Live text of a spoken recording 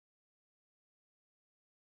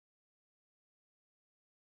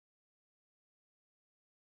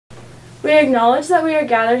We acknowledge that we are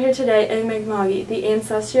gathered here today in Mi'kma'ki, the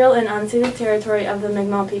ancestral and unceded territory of the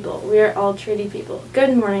Mi'kmaq people. We are all treaty people.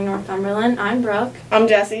 Good morning, Northumberland. I'm Brooke. I'm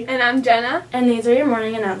Jessie. And I'm Jenna. And these are your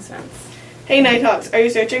morning announcements. Hey Nighthawks, are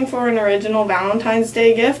you searching for an original Valentine's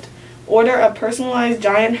Day gift? Order a personalized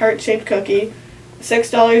giant heart-shaped cookie,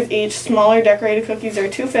 $6 each. Smaller decorated cookies are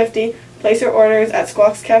 $2.50. Place your orders at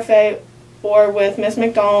Squawks Cafe or with Miss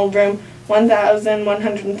McDonald, room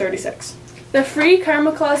 1136. The free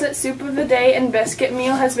Karma Closet Soup of the Day and Biscuit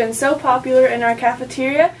Meal has been so popular in our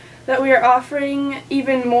cafeteria that we are offering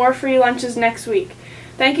even more free lunches next week.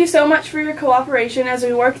 Thank you so much for your cooperation as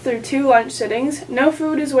we work through 2 lunch sittings. No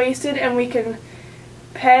food is wasted and we can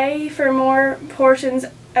pay for more portions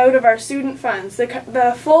out of our student funds.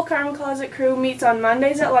 The full Karma Closet crew meets on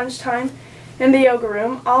Mondays at lunchtime in the yoga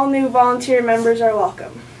room. All new volunteer members are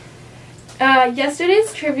welcome.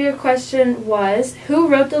 Yesterday's trivia question was, who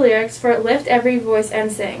wrote the lyrics for Lift Every Voice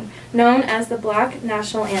and Sing, known as the Black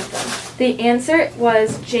National Anthem? The answer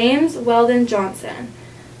was James Weldon Johnson.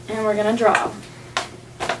 And we're going to draw.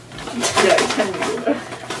 Yeah, you can do it.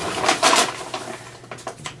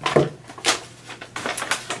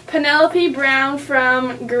 Penelope Brown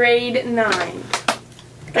from grade 9.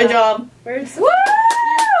 Good job. Where's Woo!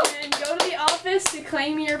 And go to the office to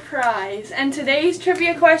claim your prize. And today's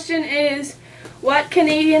trivia question is, what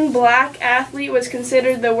Canadian black athlete was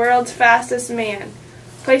considered the world's fastest man?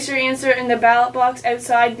 Place your answer in the ballot box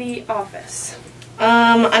outside the office.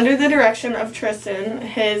 Under the direction of Tristan,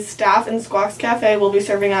 his staff in Squawks Cafe will be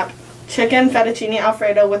serving up chicken fettuccine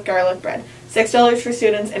alfredo with garlic bread. $6 for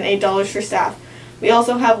students and $8 for staff. We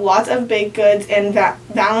also have lots of baked goods and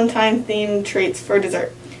Valentine-themed treats for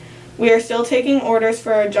dessert. We are still taking orders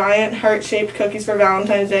for our giant heart-shaped cookies for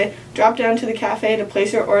Valentine's Day. Drop down to the cafe to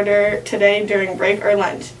place your order today during break or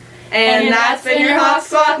lunch. And that's been your Hawk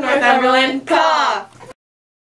Squawk, Northumberland. Call!